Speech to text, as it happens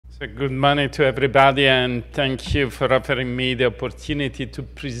Good morning to everybody, and thank you for offering me the opportunity to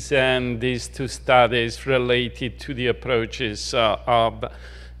present these two studies related to the approaches of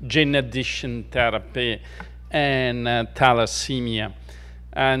gene addition therapy and thalassemia.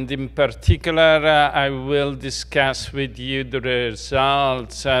 And in particular, I will discuss with you the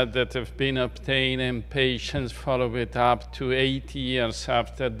results that have been obtained in patients followed up to 8 years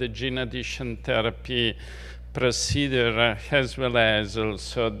after the gene addition therapy procedure, as well as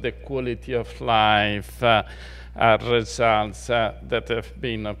also the quality of life results that have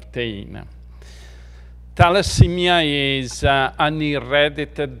been obtained. Thalassemia is an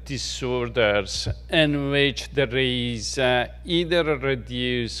hereditary disorder in which there is either a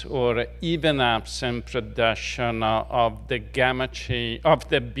reduced or even absent production of the gamma chain, of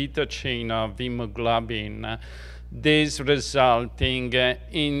the beta chain of hemoglobin, this resulting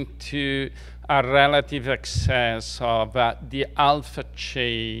into a relative excess of the alpha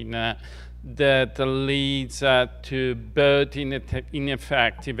chain that leads to both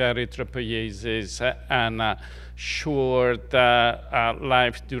ineffective erythropoiesis and short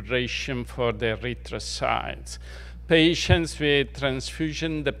life duration for the erythrocytes. Patients with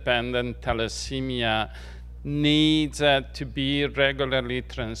transfusion-dependent thalassemia need to be regularly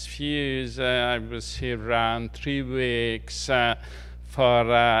transfused, I would say around 3 weeks,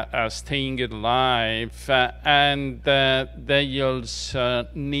 for staying alive, and they also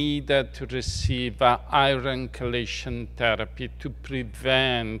need to receive iron chelation therapy to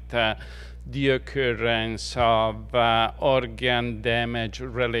prevent the occurrence of organ damage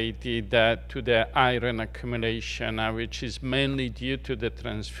related to the iron accumulation, which is mainly due to the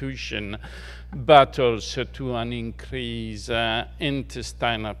transfusion, but also to an increased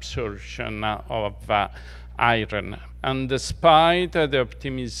intestine absorption of iron. And despite the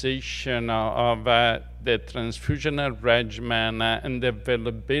optimization of the transfusional regimen and the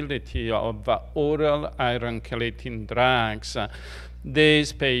availability of oral iron chelating drugs,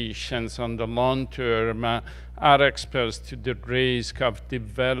 these patients on the long term are exposed to the risk of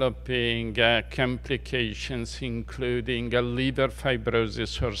developing complications, including liver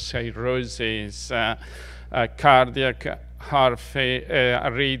fibrosis or cirrhosis, cardiac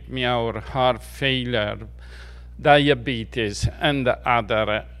arrhythmia or heart failure, diabetes, and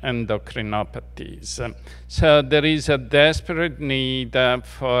other endocrinopathies. So there is a desperate need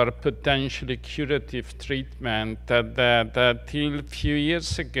for potentially curative treatment that till a few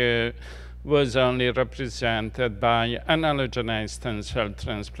years ago was only represented by an allogeneic stem cell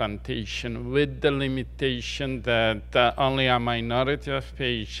transplantation, with the limitation that only a minority of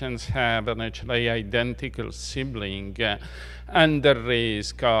patients have an HLA identical sibling, and the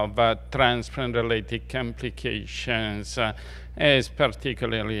risk of transplant-related complications is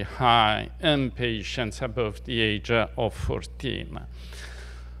particularly high in patients above the age of 14.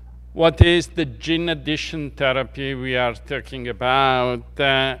 What is the gene addition therapy we are talking about?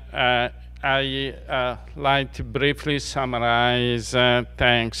 I like to briefly summarize,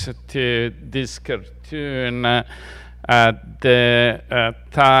 thanks to this cartoon, the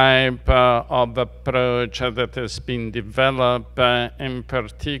type of approach that has been developed. In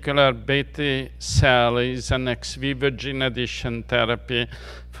particular, betibeglogene is an ex vivo gene addition therapy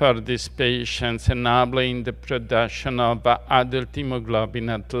for these patients, enabling the production of adult hemoglobin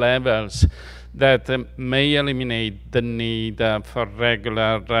at levels that may eliminate the need for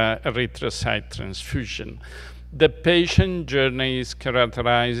regular erythrocyte transfusion. The patient journey is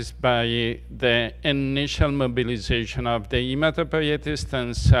characterized by the initial mobilization of the hematopoietic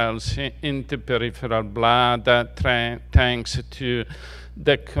stem cells into peripheral blood, thanks to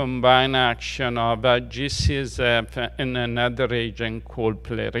the combined action of GCSF and another agent called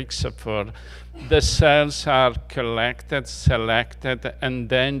plerixafor. The cells are collected, selected, and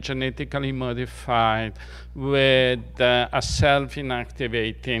then genetically modified with a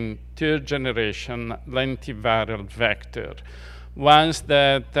self-inactivating third-generation lentiviral vector. Once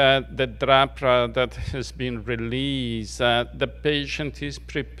that the drug product has been released, the patient is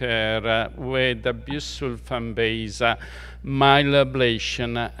prepared with a busulfan-based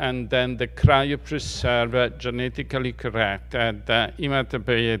myeloablation, and then the cryopreserved, genetically corrected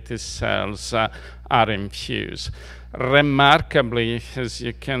hematopoietic cells are infused. Remarkably, as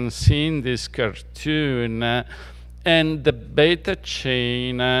you can see in this cartoon, and the beta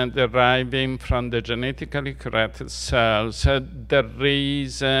chain deriving from the genetically corrected cells, there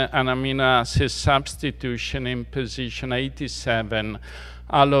is an amino acid substitution in position 87,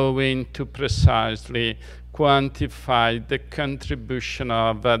 allowing to precisely quantify the contribution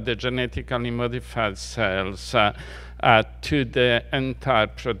of the genetically modified cells to the entire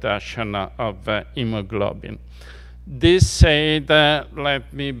production of hemoglobin. This said,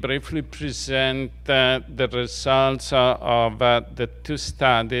 let me briefly present the results of the two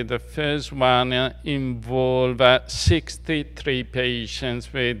studies. The first one involved 63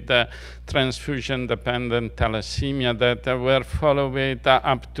 patients with transfusion-dependent thalassemia that were followed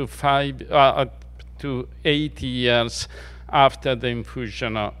up to 8 years after the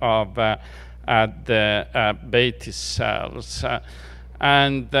infusion of the beta cells.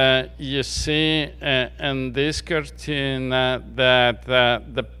 And you see in this cartoon that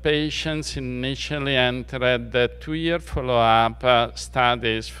the patients initially entered the 2-year follow-up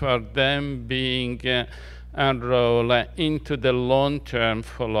studies for them being enrolled into the long-term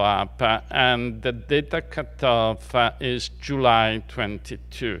follow-up, and the data cutoff is July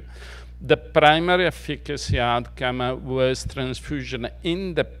 22. The primary efficacy outcome was transfusion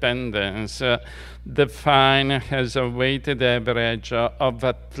independence, defined as a weighted average of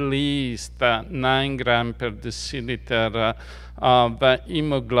at least 9 grams per deciliter of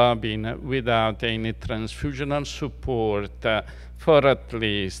hemoglobin without any transfusional support for at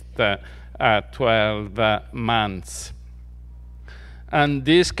least 12 months. And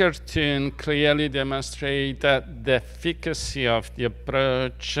this cartoon clearly demonstrates the efficacy of the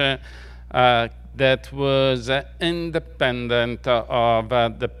approach that was independent of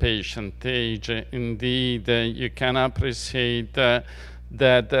the patient age. Indeed, you can appreciate that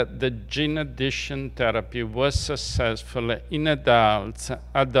the gene addition therapy was successful in adults,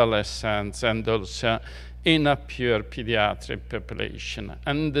 adolescents, and also in a pure pediatric population.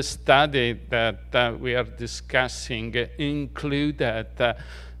 And the study that we are discussing included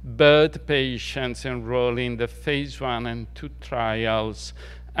both patients enrolled in the phase 1 and 2 trials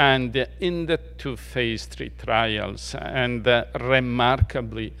and in the 2 phase 3 trials. And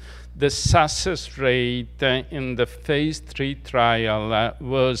remarkably, the success rate in the phase 3 trial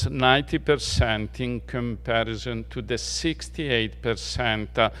was 90% in comparison to the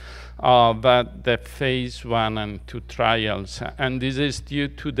 68% of the phase 1 and 2 trials. And this is due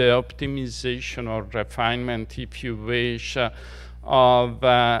to the optimization or refinement, if you wish, of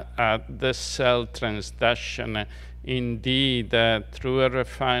the cell transduction. Indeed, through a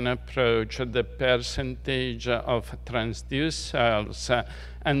refined approach, the percentage of transduced cells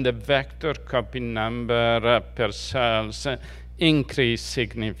and the vector copy number per cells increased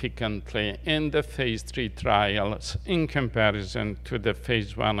significantly in the phase 3 trials in comparison to the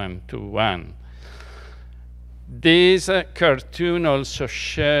phase 1 and 2 one. This cartoon also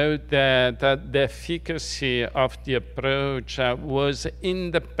showed that the efficacy of the approach was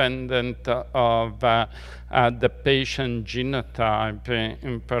independent of the patient genotype.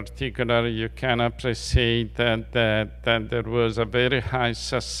 In particular, you can appreciate that there was a very high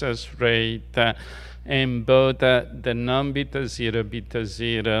success rate in both the non-beta 0, beta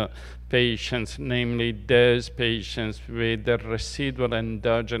 0 patients, namely those patients with the residual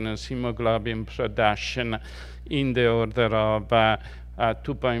endogenous hemoglobin production in the order of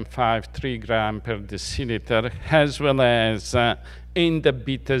 2.5-3 grams per deciliter, as well as in the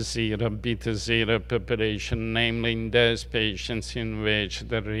beta 0 population, namely in those patients in which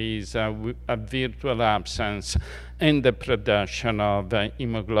there is a virtual absence in the production of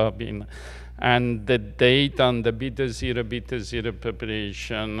hemoglobin. And the data on the beta 0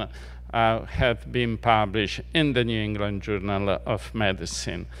 population have been published in the New England Journal of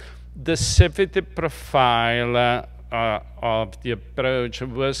Medicine. The safety profile of the approach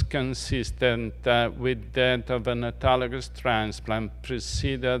was consistent with that of an autologous transplant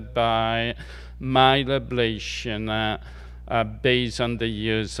preceded by myeloablation based on the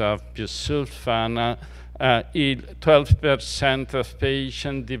use of busulfan. 12% of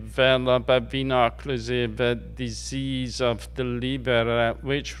patients develop a veno-occlusive disease of the liver,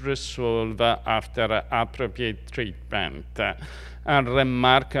 which resolve after appropriate treatment. And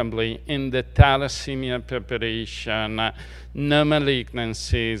remarkably, in the thalassemia population, no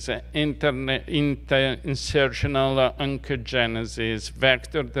malignancies, insertional oncogenesis,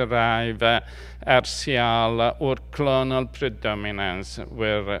 vector-derived RCL, or clonal predominance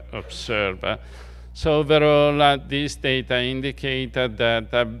were observed. So overall, these data indicated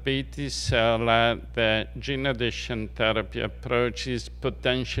that the beta cell, the gene addition therapy approach is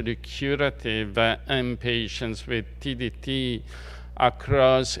potentially curative in patients with TDT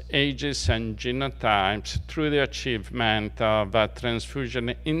across ages and genotypes through the achievement of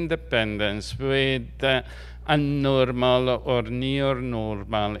transfusion independence with normal or near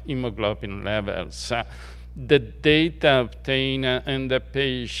normal hemoglobin levels. The data obtained in the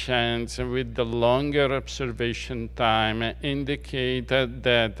patients with the longer observation time indicated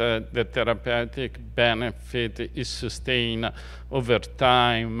that the therapeutic benefit is sustained over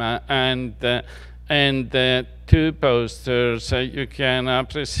time, and and the two posters, you can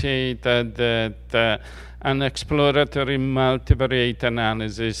appreciate that an exploratory multivariate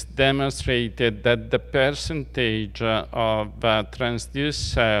analysis demonstrated that the percentage of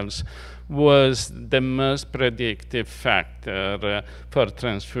transduced cells was the most predictive factor for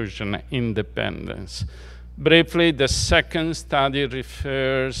transfusion independence. Briefly, the second study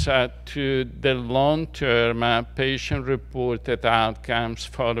refers to the long-term patient-reported outcomes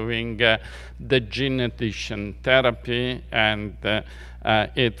following the gene addition therapy, and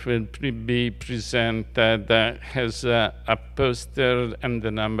it will be presented as a poster, and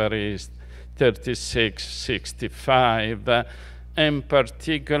the number is 3665. In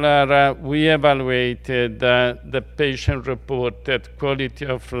particular, we evaluated the patient-reported quality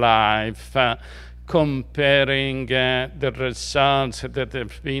of life comparing the results that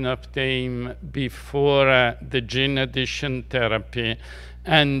have been obtained before the gene addition therapy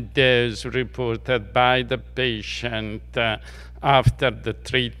and those reported by the patient after the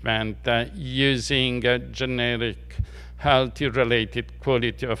treatment using a generic health-related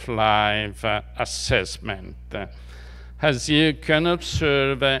quality of life assessment. As you can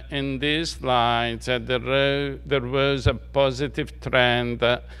observe in these slides, there was a positive trend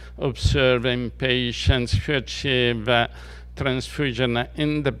observed in patients who achieve transfusion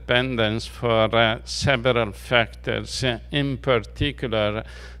independence for several factors. In particular,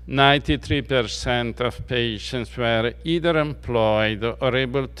 93% of patients were either employed or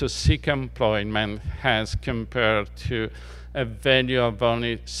able to seek employment as compared to a value of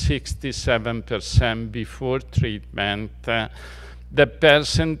only 67% before treatment. The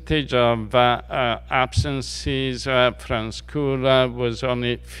percentage of absences from school was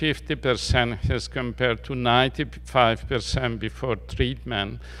only 50% as compared to 95% before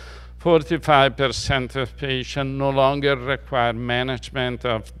treatment. 45% of patients no longer require management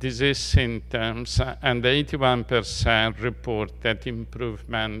of disease symptoms, and 81% reported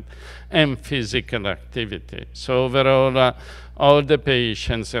improvement in physical activity. So overall, all the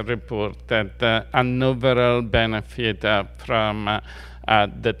patients reported an overall benefit from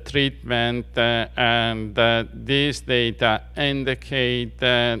the treatment, and these data indicate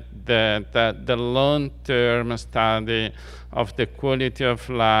that the long-term study of the quality of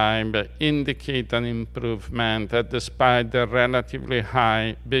life indicate an improvement despite the relatively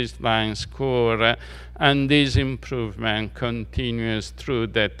high baseline score, and this improvement continues through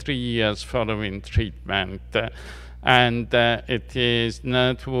the 3 years following treatment. And it is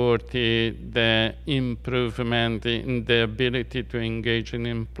noteworthy the improvement in the ability to engage in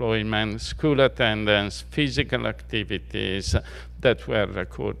employment, school attendance, physical activities that were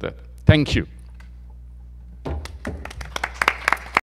recorded. Thank you.